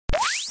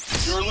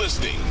You're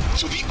listening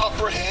to the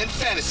Upper Hand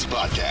Fantasy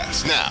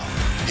Podcast. Now,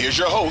 here's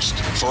your host,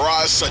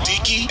 Faraz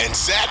Siddiqui and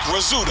Zach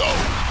Rizzuto.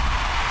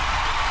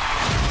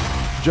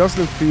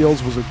 Justin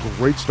Fields was a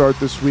great start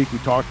this week. We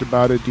talked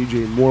about it.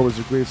 DJ Moore was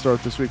a great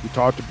start this week. We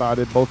talked about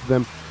it. Both of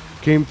them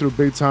came through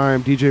big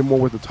time. DJ Moore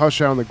with a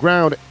touchdown on the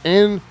ground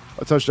and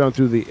a touchdown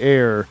through the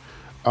air.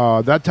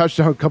 That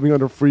touchdown coming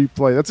under free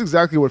play. That's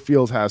exactly what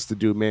Fields has to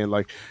do, man.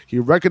 Like, he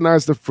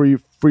recognized the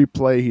free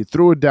play. He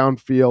threw it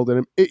downfield.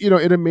 And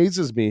it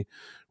amazes me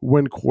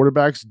when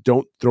quarterbacks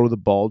don't throw the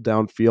ball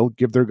downfield,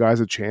 give their guys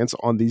a chance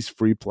on these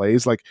free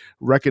plays, like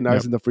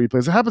recognizing the free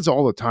plays. It happens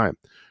all the time.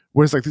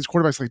 Whereas like these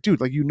quarterbacks, like,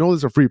 dude, like,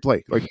 there's a free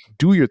play. Like,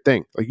 do your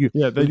thing. Like, you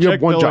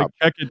have one job.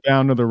 Check it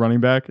down to the running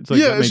back. It's like,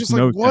 it's just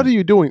like, what are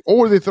you doing?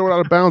 Or they throw it out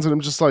of bounds, and I'm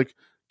just like,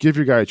 give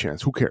your guy a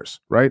chance. Who cares,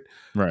 right?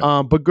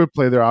 But good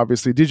play there,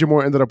 obviously. DJ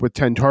Moore ended up with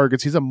 10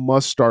 targets. He's a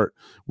must start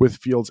with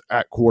Fields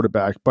at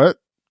quarterback, but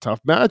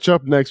tough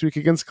matchup next week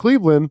against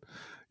Cleveland.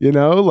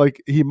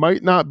 Like, he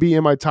might not be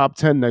in my top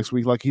 10 next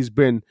week like he's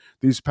been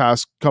these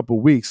past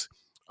couple weeks,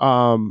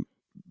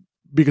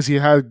 because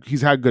he's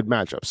had good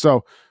matchups.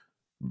 So,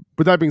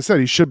 with that being said,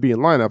 he should be in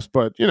lineups,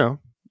 but,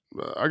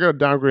 I got to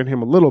downgrade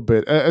him a little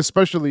bit,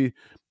 especially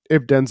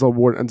if Denzel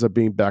Ward ends up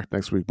being back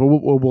next week. But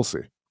we'll see.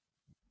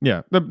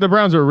 Yeah, the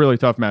Browns are a really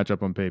tough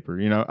matchup on paper.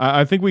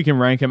 I think we can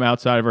rank him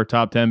outside of our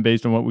top 10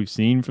 based on what we've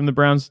seen from the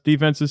Browns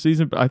defense this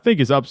season, but I think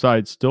his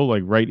upside's still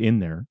like right in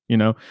there.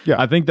 Yeah.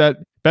 I think that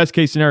best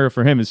case scenario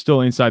for him is still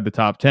inside the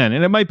top 10,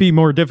 and it might be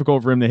more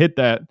difficult for him to hit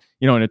that,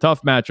 in a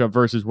tough matchup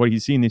versus what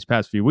he's seen these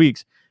past few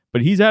weeks.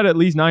 But he's had at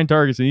least 9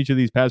 targets in each of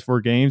these past 4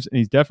 games, and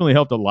he's definitely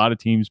helped a lot of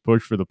teams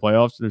push for the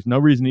playoffs. There's no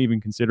reason to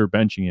even consider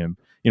benching him,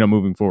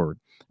 moving forward.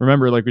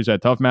 Remember, like we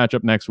said, tough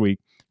matchup next week.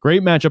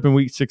 Great matchup in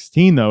week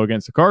 16, though,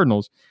 against the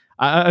Cardinals.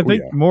 I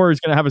think Moore is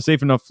going to have a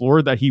safe enough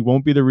floor that he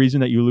won't be the reason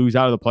that you lose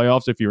out of the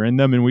playoffs if you're in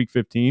them in week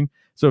 15.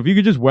 So if you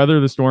could just weather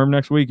the storm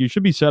next week, you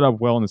should be set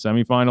up well in the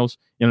semifinals,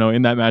 in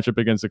that matchup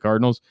against the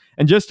Cardinals.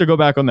 And just to go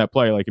back on that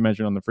play, like you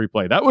mentioned on the free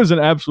play, that was an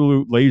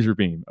absolute laser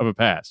beam of a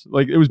pass.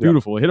 Like, it was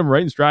beautiful. It hit him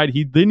right in stride.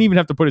 He didn't even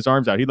have to put his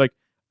arms out. He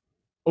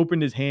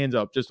opened his hands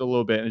up just a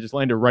little bit and it just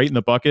landed right in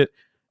the bucket.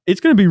 It's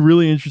going to be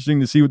really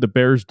interesting to see what the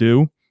Bears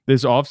do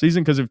this offseason,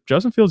 because if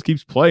Justin Fields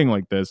keeps playing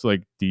like this,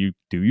 like, do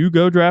you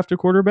go draft a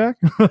quarterback?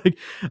 Like,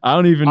 I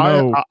don't even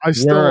know. I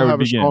still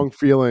have a strong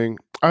feeling.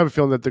 I have a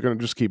feeling that they're going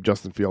to just keep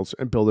Justin Fields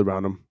and build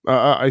around him.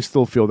 I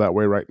still feel that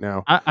way right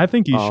now. I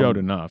think he showed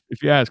enough,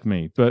 if you ask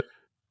me. But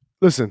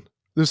listen,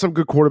 there's some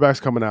good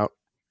quarterbacks coming out,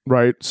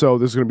 right? So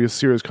there's going to be a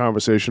serious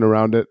conversation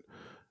around it.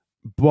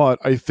 But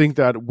I think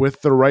that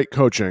with the right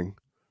coaching,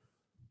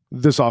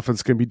 this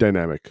offense can be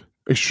dynamic,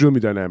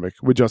 extremely dynamic,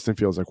 with Justin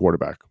Fields at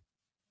quarterback.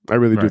 I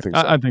really do think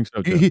so. I think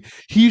so too.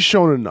 He's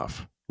shown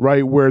enough,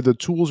 right, where the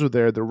tools are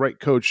there. The right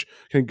coach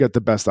can get the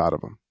best out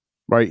of him,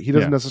 right? He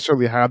doesn't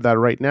necessarily have that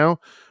right now,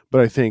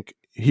 but I think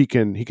he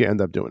can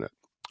end up doing it.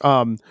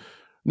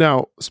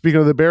 Now, speaking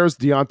of the Bears,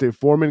 D'Onta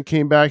Foreman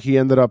came back. He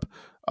ended up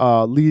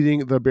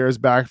leading the Bears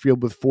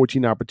backfield with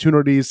 14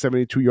 opportunities,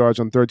 72 yards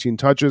on 13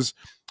 touches.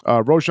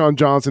 Roschon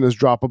Johnson is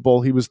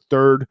droppable. He was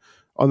third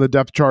on the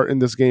depth chart in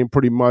this game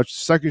pretty much.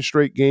 Second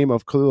straight game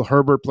of Khalil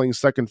Herbert playing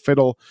second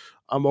fiddle.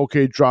 I'm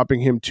okay dropping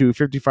him to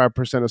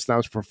 55% of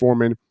snaps for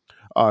Foreman.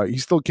 He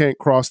still can't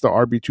cross the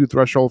RB2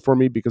 threshold for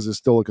me because it's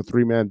still like a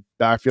 3-man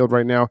backfield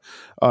right now.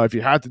 If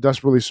you had to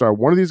desperately start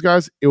one of these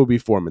guys, it would be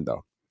Foreman,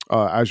 though,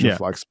 as your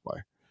flex play.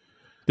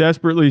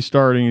 Desperately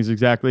starting is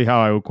exactly how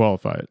I would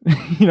qualify it.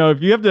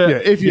 If you have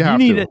to, if you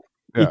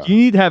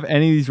need to have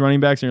any of these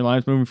running backs in your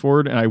lines moving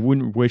forward, and I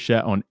wouldn't wish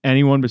that on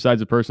anyone besides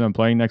the person I'm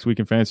playing next week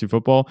in fantasy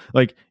football,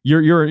 like,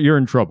 you're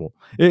in trouble.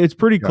 It's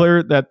pretty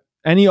clear that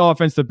any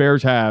offense the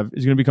Bears have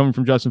is going to be coming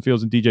from Justin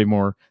Fields and DJ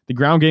Moore. The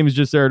ground game is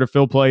just there to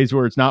fill plays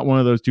where it's not one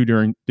of those two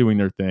doing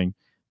their thing.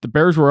 The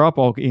Bears were up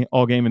all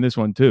game in this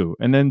one too.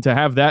 And then to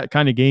have that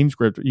kind of game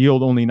script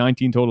yield only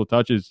 19 total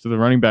touches to the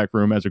running back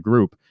room as a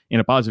group in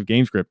a positive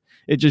game script,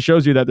 it just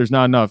shows you that there's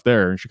not enough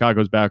there in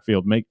Chicago's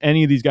backfield. Make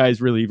any of these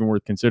guys really even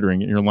worth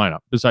considering in your lineup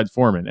besides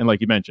Foreman. And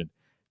like you mentioned,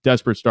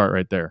 desperate start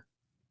right there.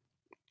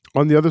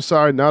 On the other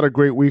side, not a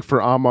great week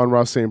for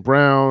Amon-Ra St.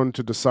 Brown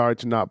to decide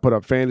to not put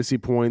up fantasy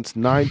points.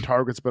 9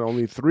 targets, but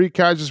only 3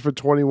 catches for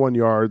 21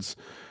 yards.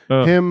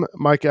 Him,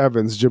 Mike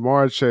Evans,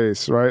 Jamar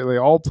Chase, right? They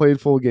all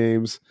played full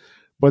games,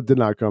 but did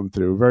not come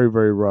through. Very,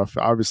 very rough.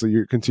 Obviously,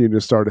 you're continuing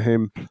to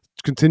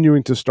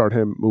start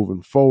him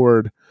moving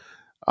forward.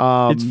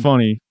 It's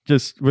funny,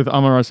 just with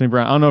Amon-Ra St.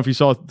 Brown. I don't know if you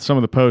saw some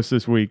of the posts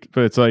this week,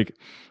 but it's like,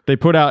 they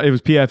put out, it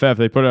was PFF,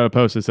 they put out a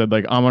post that said,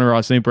 like,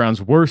 Amon-Ra St.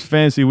 Brown's worst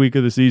fantasy week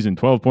of the season,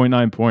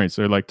 12.9 points.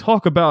 They're like,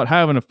 talk about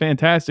having a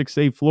fantastic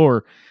safe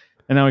floor.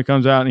 And now he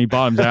comes out and he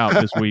bottoms out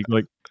this week.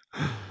 Like,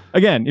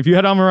 again, if you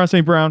had Amon-Ra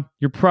St. Brown,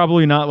 you're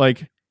probably not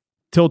like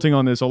tilting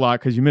on this a lot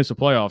because you miss the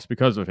playoffs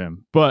because of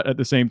him. But at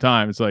the same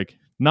time, it's like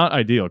not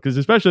ideal because,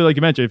 especially like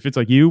you mentioned, if it's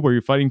like you where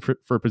you're fighting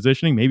for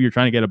positioning, maybe you're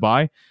trying to get a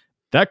bye.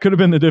 That could have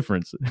been the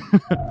difference.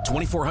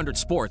 2400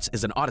 Sports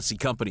is an Odyssey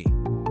company.